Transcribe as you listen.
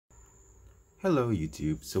Hello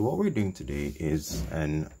YouTube. So what we're doing today is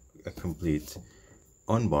a complete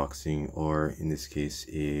unboxing, or in this case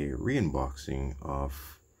a re-unboxing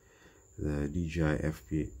of the DJI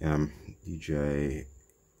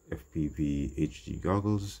FPV HD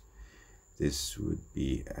goggles. This would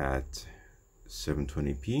be at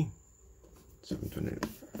 720p, 720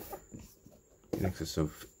 in excess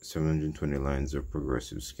of 720 lines of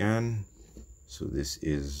progressive scan. So this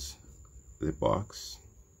is the box,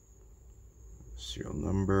 serial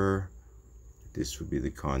number. This would be the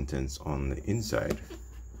contents on the inside.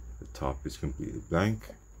 The top is completely blank.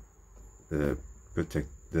 The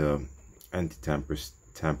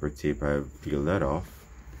anti-tamper tape, I've peeled that off.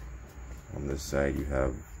 On this side you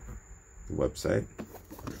have the website.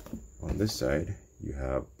 On this side you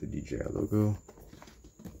have the DJI logo.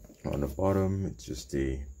 On the bottom it's just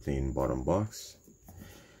a plain bottom box.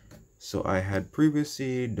 So I had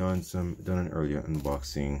previously done an earlier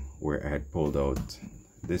unboxing where I had pulled out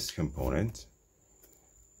this component.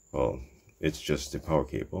 Well, it's just a power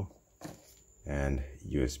cable and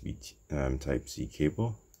USB type C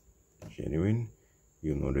cable, genuine.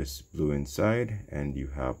 You'll notice blue inside, and you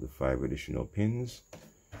have the 5 additional pins,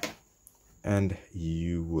 and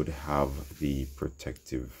you would have the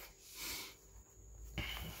protective,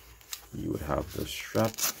 you would have the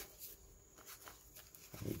strap.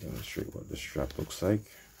 Let me demonstrate what the strap looks like.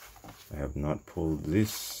 I have not pulled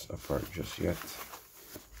this apart just yet.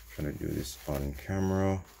 I'm trying to do this on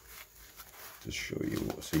camera to show you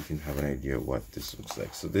so you can have an idea what this looks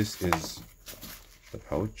like. So this is the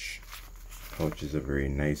pouch. Pouch is a very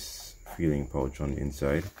nice feeling pouch on the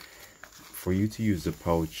inside. For you to use the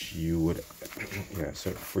pouch, you would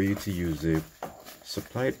for you to use a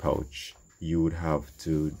supplied pouch, you would have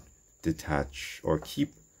to detach or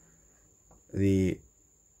keep the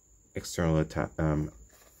external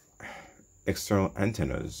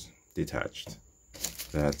antennas detached.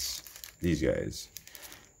 That's these guys.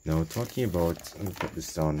 Now talking about, let me put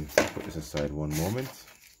this down, put this aside one moment.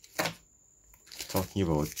 Talking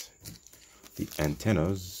about the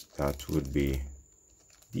antennas, that would be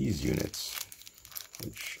these units,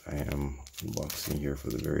 which I am unboxing here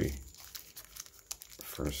for the very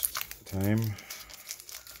first time.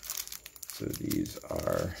 So these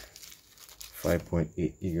are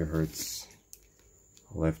 5.8 gigahertz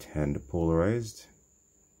left hand polarized,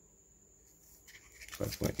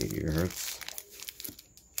 5.8 gigahertz,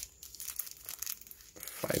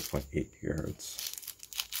 5.8 gigahertz.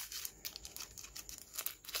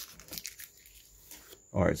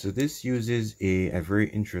 Alright, so this uses a very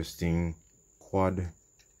interesting quad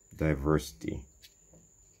diversity.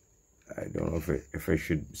 I don't know if I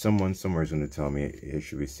should, someone somewhere is going to tell me it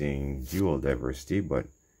should be saying dual diversity, but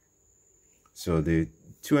so the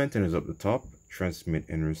two antennas up the top transmit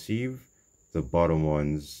and receive, the bottom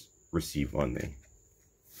ones receive only.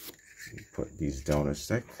 Put these down a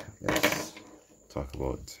sec. Let's talk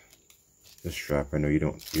about the strap. I know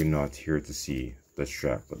you're not here to see the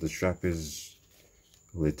strap, but the strap is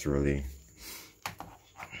literally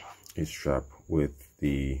a strap with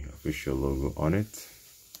the official logo on it.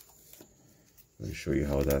 Let me show you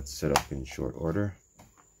how that's set up in short order.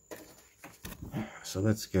 So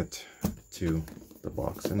let's get to the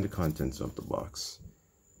box and the contents of the box.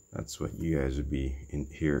 That's what you guys would be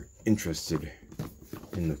interested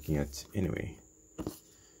in looking at anyway.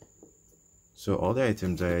 So all the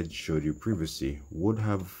items I had showed you previously would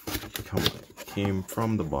have came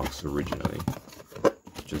from the box originally.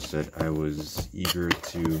 Just that I was eager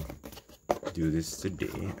to do this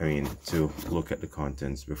today. I mean, to look at the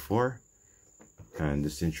contents before and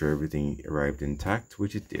just ensure everything arrived intact,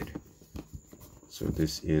 which it did. So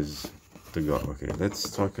this is the okay, let's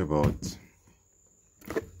talk about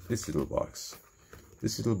this little box.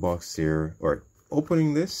 This little box here, or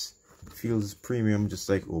opening this, feels premium, just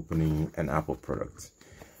like opening an Apple product.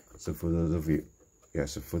 So for those of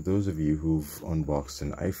you, who've unboxed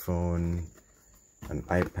an iPhone, an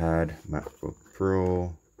iPad, MacBook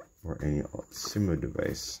Pro, or any similar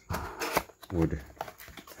device, would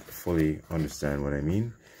fully understand what I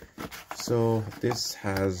mean. So this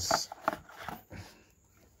has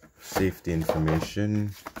safety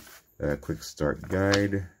information, a quick start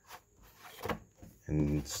guide,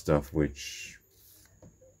 and stuff which,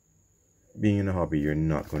 being in a hobby, you're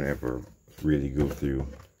not going to ever really go through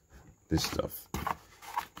this stuff.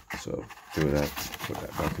 So put that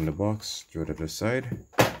back in the box, throw it aside.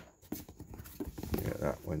 Yeah,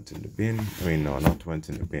 that went in the bin. I mean, no, not went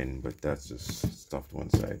in the bin, but that's just stuffed one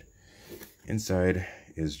side. Inside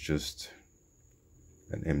is just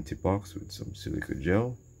an empty box with some silica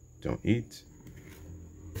gel. Don't eat.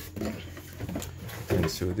 And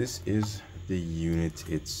so this is the unit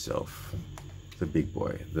itself. the big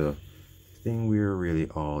boy, the thing we're really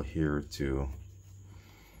all here to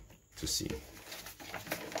see.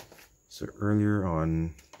 So earlier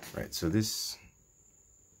on, right, so this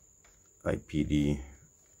IPD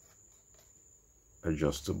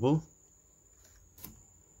adjustable,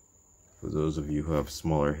 for those of you who have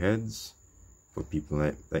smaller heads. For people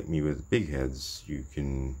like me with big heads, you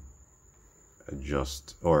can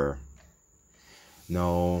adjust. Or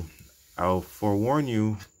now I'll forewarn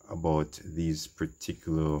you about these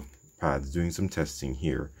particular pads. Doing some testing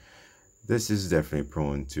here, this is definitely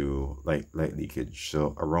prone to light leakage,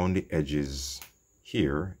 so around the edges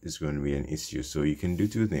here is going to be an issue. So you can do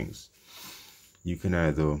two things. You can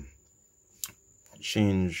either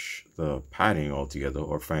change the padding altogether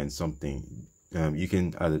or find something. You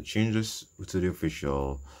can either change this to the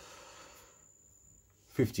official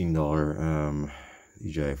 $15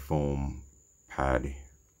 DJI foam pad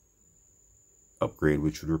upgrade,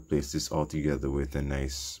 which would replace this altogether with a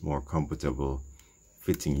nice, more comfortable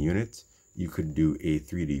fitting unit. You could do a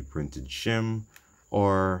 3D printed shim,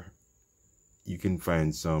 or you can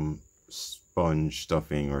find some sponge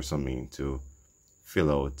stuffing or something to fill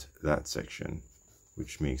out that section,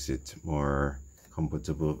 which makes it more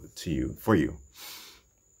comfortable for you.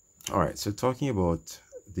 All right, so talking about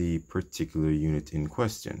the particular unit in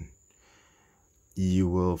question, you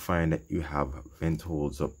will find that you have vent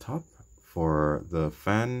holes up top for the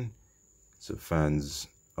fan. So fans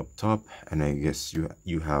up top, and I guess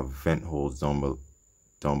you have vent holes down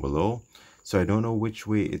below. So I don't know which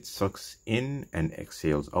way it sucks in and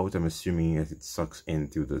exhales out. I'm assuming that it sucks in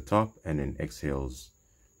through the top and then exhales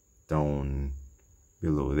down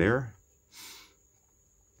below there.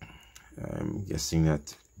 I'm guessing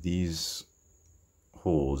that these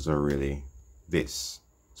holes are really this,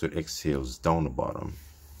 so it exhales down the bottom.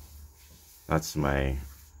 That's my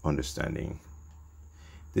understanding.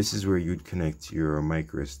 This is where you'd connect your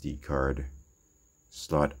micro SD card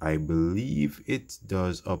slot. I believe it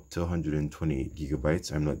does up to 128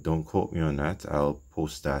 gigabytes. Don't quote me on that. I'll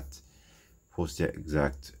post the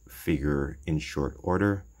exact figure in short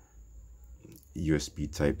order.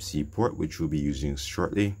 USB type C port, which we'll be using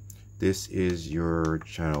shortly. This is your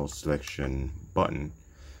channel selection button.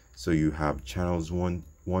 So you have channels 1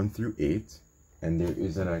 through 8, and there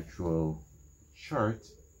is an actual chart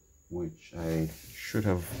which I should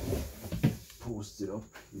have posted up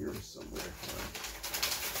here somewhere.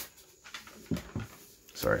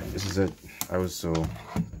 Sorry, this is it. I was so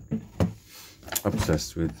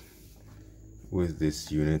obsessed with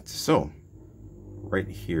this unit. So right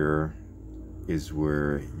here is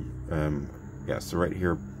where so right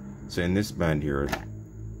here, so in this band here,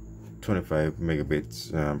 25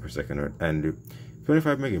 megabits per second, and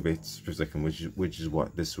 25 megabits per second, which is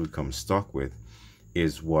what this would come stock with,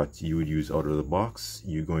 is what you would use out of the box.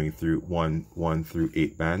 You going through 1 through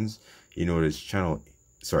 8 bands. You notice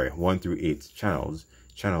 1 through 8 channels.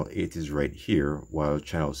 Channel 8 is right here, while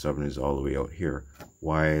channel 7 is all the way out here.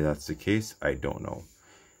 Why that's the case, I don't know.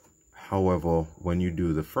 However, when you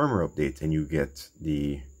do the firmware update and you get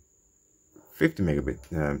the 50 megabit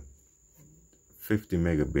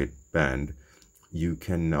band, you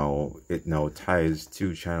can it now ties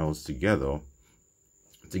 2 channels together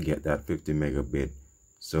to get that 50 megabit.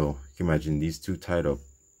 So you can imagine these two tied up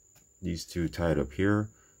here,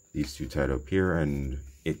 these two tied up here, and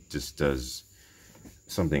it just does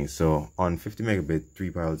something. So on 50 megabit, 3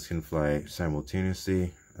 pilots can fly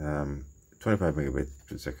simultaneously. 25 megabits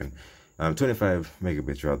per second, 25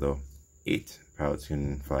 megabits rather, 8 pilots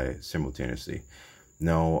can fly simultaneously.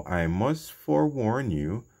 Now I must forewarn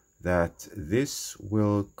you that this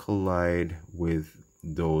will collide with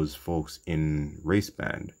those folks in race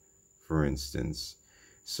band, for instance.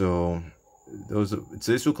 So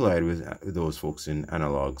this will collide with those folks in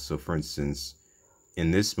analog. So for instance, in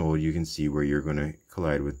this mode, you can see where you're going to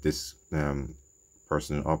collide with this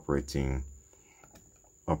person operating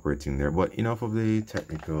there. But enough of the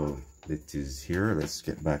technical ditties here. Let's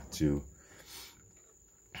get back to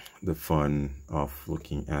the fun of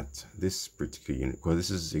looking at this particular unit, because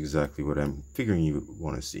this is exactly what I'm figuring you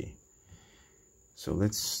want to see. So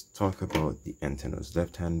let's talk about the antennas.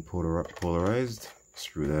 Left hand polarized.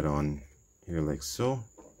 Screw that on here like so.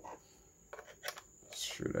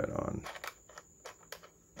 Screw that on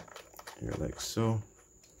here like so.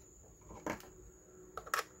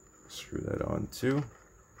 Screw that on too.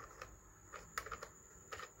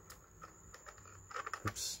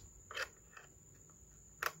 Oops.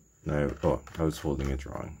 No, oh, I was holding it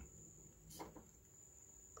wrong.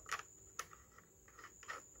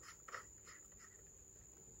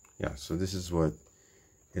 Yeah, so this is what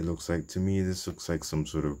it looks like to me. This looks like some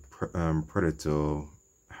sort of Predator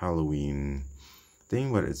Halloween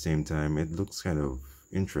thing, but at the same time it looks kind of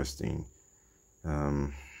interesting.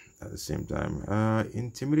 At the same time,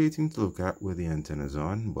 intimidating to look at with the antennas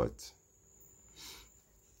on, but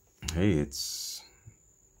hey, it's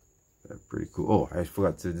pretty cool. Oh, I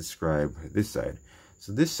forgot to describe this side.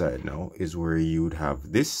 So this side now is where you would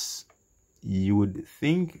have this. You would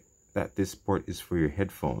think that this port is for your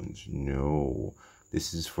headphones. No,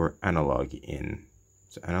 this is for analog in.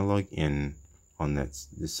 So analog in on this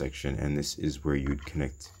section, and this is where you'd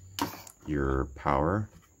connect your power.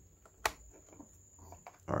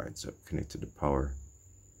 All right, so connect to the power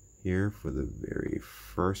here for the very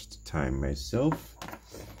first time myself.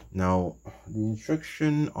 Now, the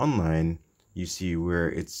instruction online, you see where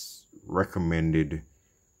it's recommended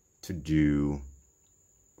to do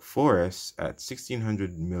 4S at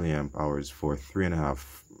 1600 milliamp hours for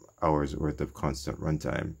 3.5 hours worth of constant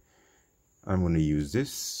runtime. I'm going to use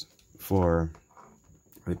this for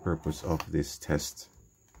the purpose of this test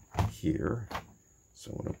here.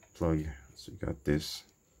 So I'm going to plug, so you got this,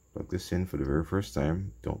 plug this in for the very first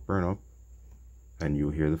time. Don't burn up, and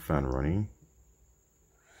you'll hear the fan running.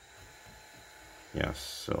 Yes,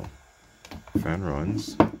 so fan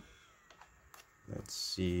runs. Let's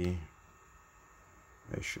see.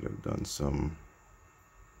 I should have done some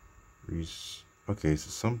okay, so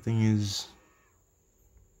something is,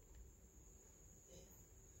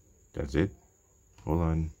 that's it. Hold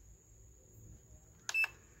on.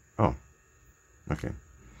 Oh, okay.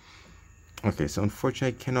 Okay, so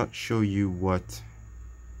unfortunately I cannot show you what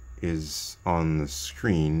is on the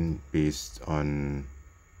screen based on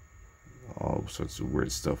all sorts of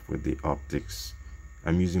weird stuff with the optics.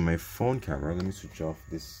 I'm using my phone camera. Let me switch off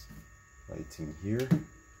this lighting here,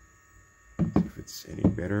 see if it's any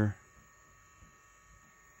better.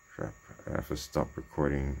 Crap, I have to stop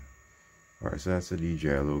recording. Alright, so that's the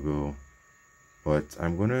DJI logo, but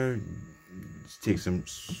I'm gonna take some,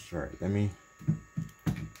 alright, let me,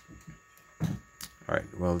 alright,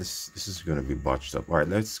 well this is gonna be botched up. Alright,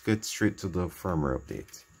 let's get straight to the firmware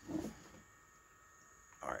update.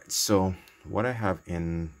 Alright, so what I have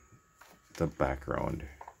in the background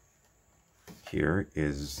here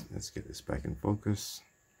is, let's get this back in focus.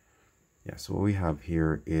 Yeah, so what we have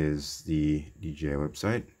here is the DJI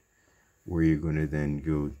website, where you're going to then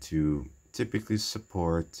go to typically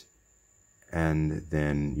support, and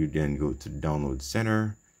then you then go to download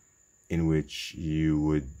center, in which you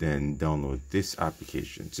would then download this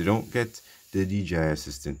application. So don't get the DJI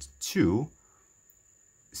Assistant 2,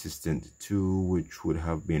 which would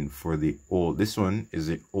have been for the old, this one is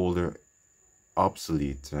the older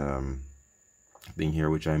obsolete thing here,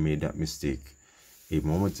 which I made that mistake a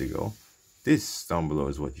moment ago. This down below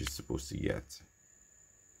is what you're supposed to get.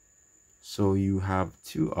 So you have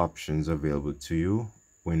two options available to you,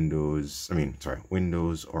 Windows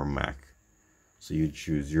or Mac. So you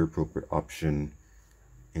choose your appropriate option.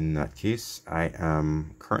 In that case, I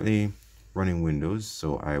am currently running Windows,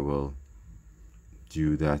 so I will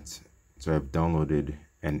do that. So I've downloaded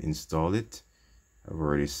and installed it. I've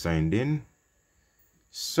already signed in,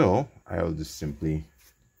 so I'll just simply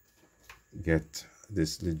get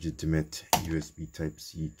this legitimate USB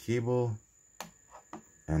Type-C cable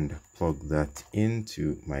and plug that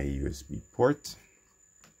into my USB port.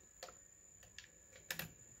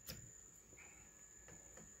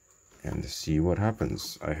 And see what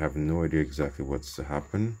happens. I have no idea exactly what's to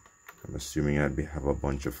happen. I'm assuming I'd have a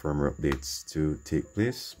bunch of firmware updates to take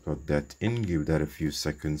place. Plug that in, give that a few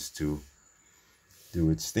seconds to do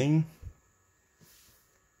its thing.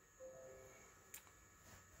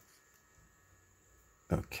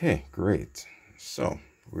 Okay, great. So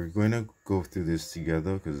we're going to go through this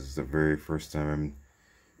together because it's the very first time I'm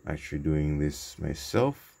actually doing this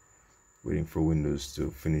myself. Waiting for Windows to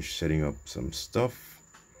finish setting up some stuff.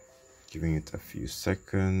 Giving it a few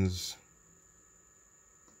seconds.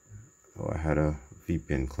 Oh, I had a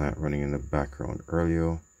VPN client running in the background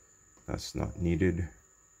earlier. That's not needed.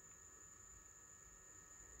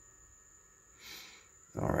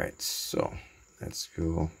 Alright, so let's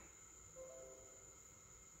go.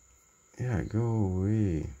 Yeah, go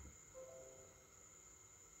away.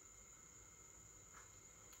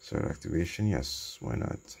 Start activation, yes, why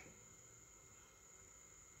not?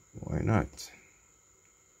 Why not?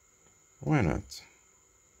 Why not?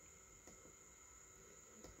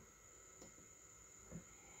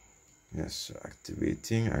 Yes,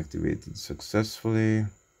 activated successfully.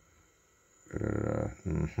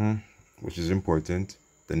 Which is important.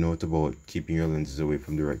 The note about keeping your lenses away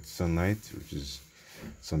from direct sunlight, which is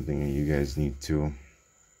something you guys need to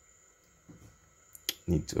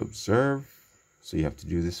observe. So you have to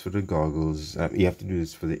do this for the goggles. You have to do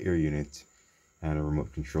this for the air unit and a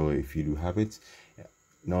remote controller if you do have it.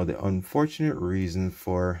 Now the unfortunate reason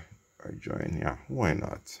for I join, yeah, why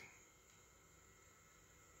not?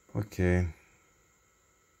 Okay,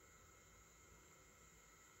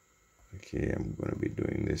 I'm gonna be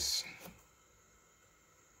doing this.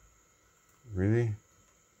 Really?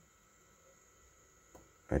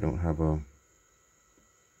 I don't have a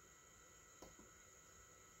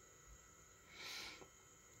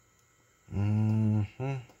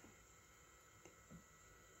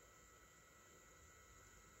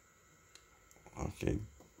Okay,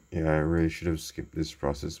 yeah, I really should have skipped this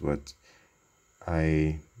process, but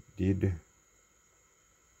I did.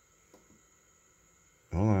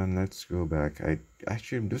 Hold on, let's go back. I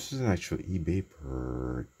actually, this is an actual eBay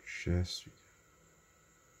purchase.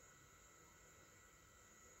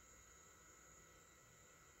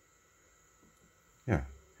 Yeah,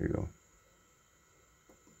 here you go.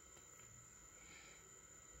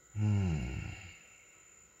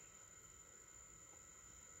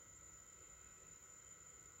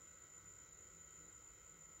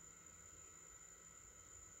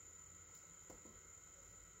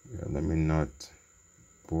 Yeah, let me not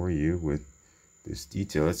bore you with this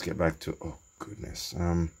detail. Let's get back to, oh goodness.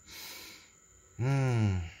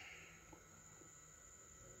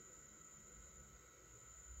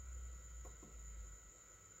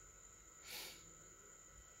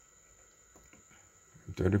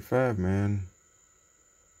 $35, man.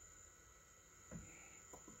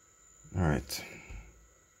 All right.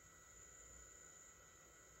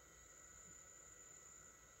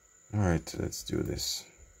 All right, let's do this.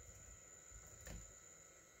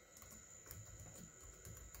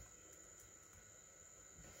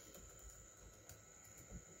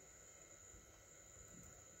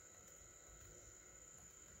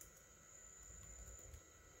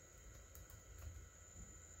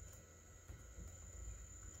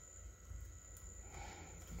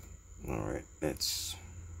 All right, let's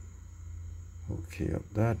okay up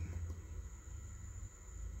that.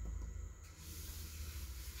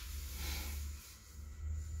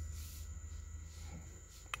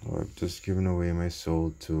 Oh, I've just given away my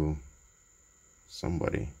soul to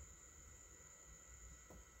somebody.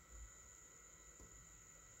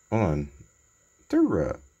 Hold on.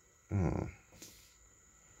 They're oh.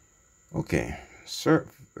 Okay, sir.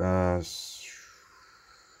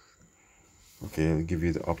 Okay, I'll give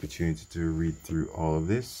you the opportunity to read through all of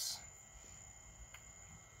this.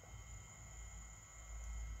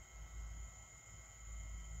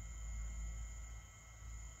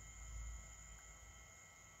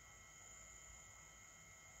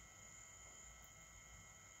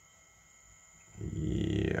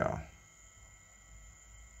 Yeah.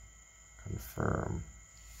 Confirm.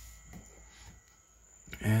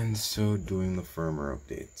 And so doing the firmware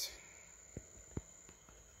update.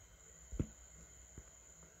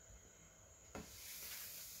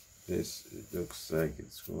 This looks like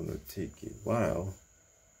it's going to take a while.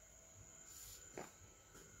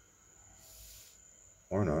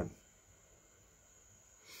 Or not.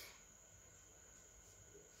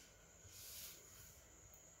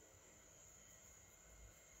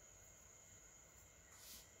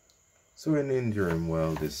 So in the interim,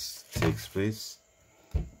 while this takes place,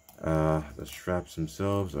 the straps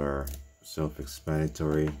themselves are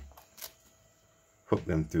self-explanatory. Hook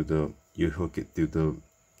them through the, you hook it through the,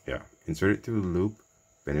 yeah, insert it through the loop,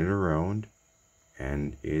 bend it around,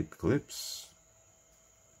 and it clips.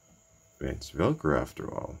 It's Velcro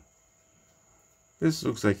after all. This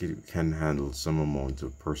looks like it can handle some amount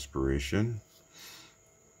of perspiration.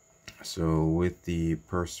 So with the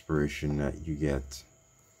perspiration that you get,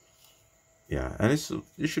 yeah, and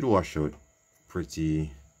it should wash out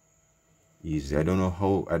pretty easy. I don't know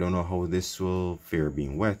how this will fare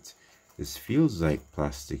being wet. This feels like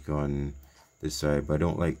plastic on this side, but I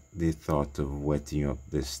don't like the thought of wetting up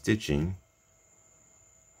this stitching.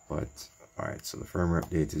 But alright, so the firmware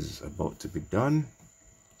update is about to be done.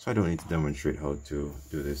 So I don't need to demonstrate how to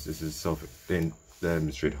do this. This is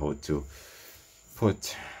demonstrate how to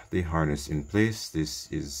put the harness in place.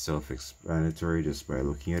 This is self-explanatory just by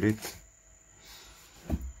looking at it.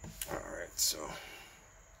 Alright, so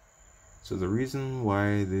the reason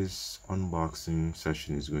why this unboxing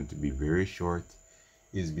session is going to be very short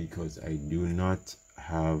is because I do not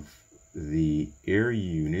have the air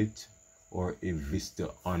unit or a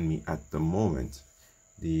Vista on me at the moment.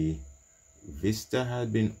 The Vista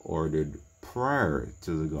had been ordered prior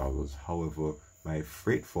to the goggles. However, my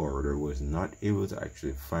freight forwarder was not able to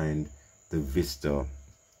actually find the Vista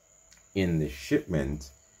in the shipment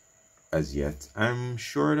as yet. I'm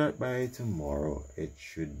sure that by tomorrow it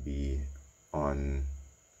should be on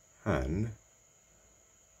hand.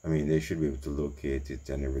 I mean, they should be able to locate it,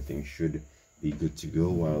 and everything should be good to go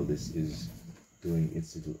while this is doing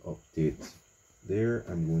its little update. There,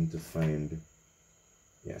 I'm going to find,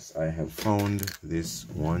 yes, I have found this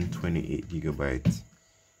 128 gigabyte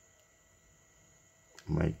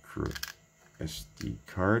micro SD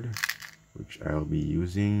card, which I'll be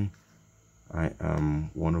using. I am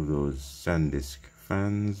one of those SanDisk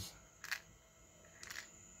fans.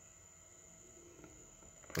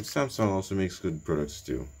 But Samsung also makes good products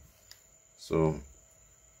too. So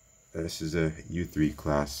this is a U3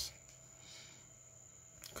 class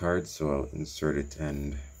card, so I'll insert it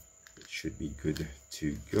and it should be good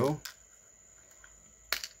to go.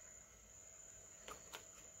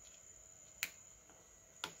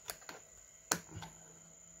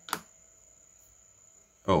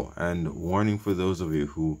 Oh, and warning for those of you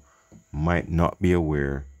who might not be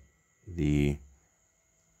aware, the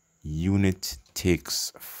unit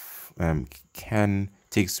takes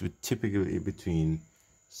typically between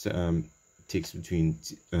 2S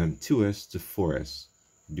to 4S.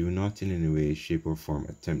 Do not in any way, shape or form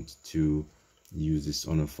attempt to use this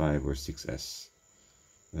on a 5 or 6S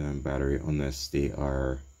battery unless they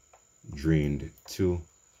are drained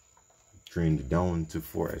down to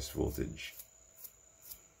 4S voltage.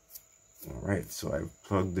 Alright, so I've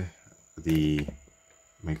plugged the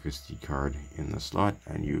microSD card in the slot,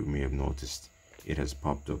 and you may have noticed it has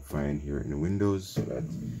popped up fine here in the Windows, so that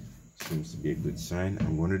seems to be a good sign.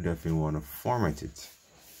 I'm going to definitely want to format it,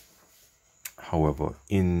 however,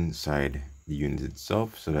 inside the unit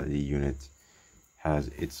itself, so that the unit has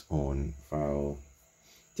its own file,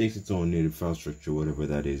 takes its own native file structure, whatever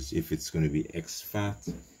that is. If it's going to be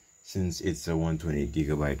exFAT, since it's a 128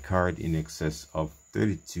 gigabyte card, in excess of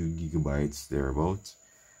 32 gigabytes thereabout,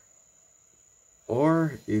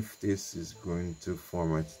 or if this is going to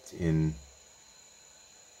format it in,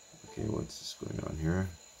 okay, what's this going on here?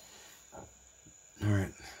 All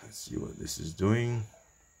right, let's see what this is doing.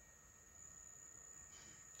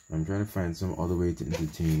 I'm trying to find some other way to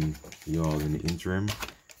entertain y'all in the interim.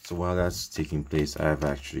 So while that's taking place, I've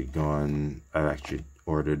actually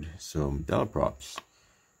ordered some Dell props.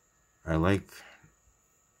 I like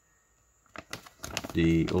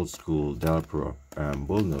the old school Dell prop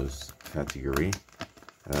bullnose category,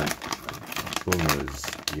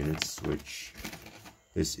 bullnose units, which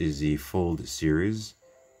this is the Fold series.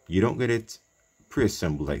 You don't get it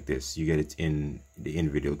pre-assembled like this. You get it in the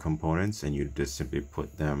individual components, and you just simply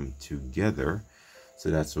put them together. So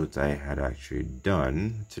that's what I had actually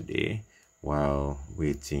done today while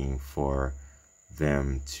waiting for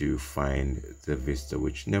them to find the Vista,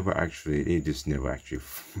 which they just never actually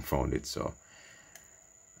found it. So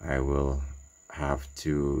I will have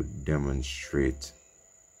to demonstrate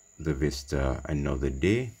the Vista another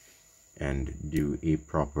day and do a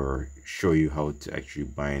proper show you how to actually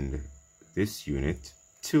bind this unit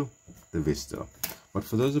to the Vista. But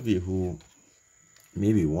for those of you who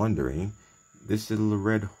may be wondering, this little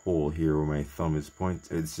red hole here where my thumb is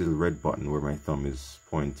pointing, this little red button where my thumb is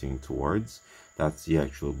pointing towards, that's the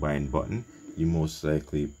actual bind button. You most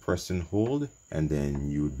likely press and hold, and then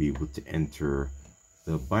you would be able to enter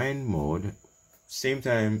the bind mode. Same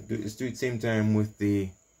time, let's do it same time with the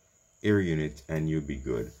air unit, and you'll be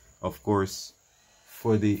good. Of course,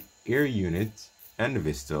 for the air unit and the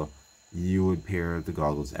Vista, you would pair the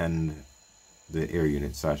goggles and the air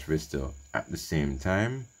unit / Vista at the same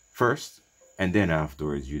time first, and then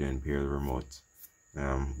afterwards you then pair the remote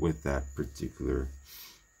with that particular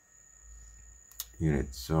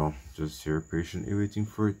unit. So just here patiently waiting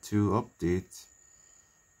for it to update,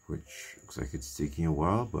 which looks like it's taking a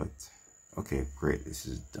while, but okay, great, this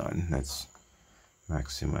is done. Let's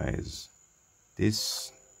maximize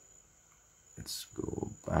this. Let's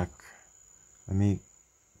go back. Let me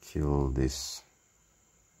kill this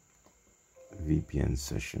VPN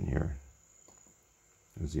session here.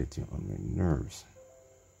 It's getting on my nerves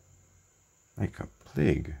like a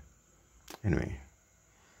plague. Anyway,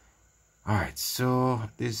 alright, so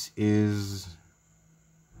this is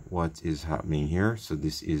what is happening here. So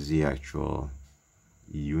this is the actual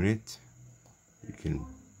unit. You can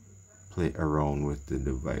play around with the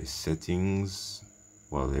device settings.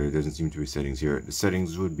 Well, there doesn't seem to be settings here. The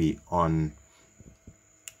settings would be on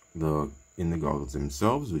in the goggles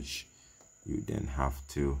themselves, which you then have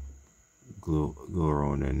to go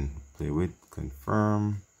around and play with.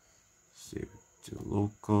 Confirm, save it to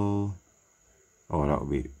local. Oh, that would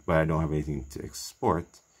be, but I don't have anything to export.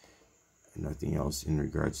 Nothing else in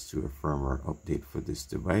regards to a firmware update for this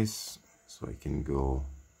device, so I can go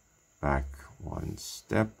back one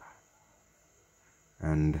step,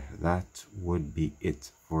 and that would be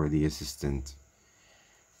it for the assistant.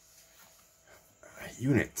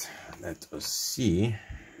 unit. Let us see.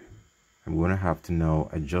 I'm going to have to now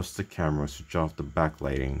adjust the camera, switch off the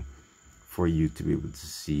backlighting for you to be able to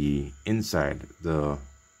see inside the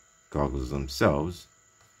goggles themselves.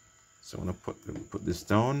 So I'm going to put this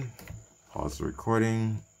down, pause the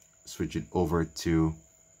recording, switch it over to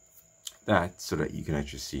that so that you can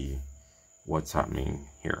actually see what's happening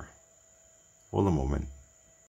here. Hold a moment.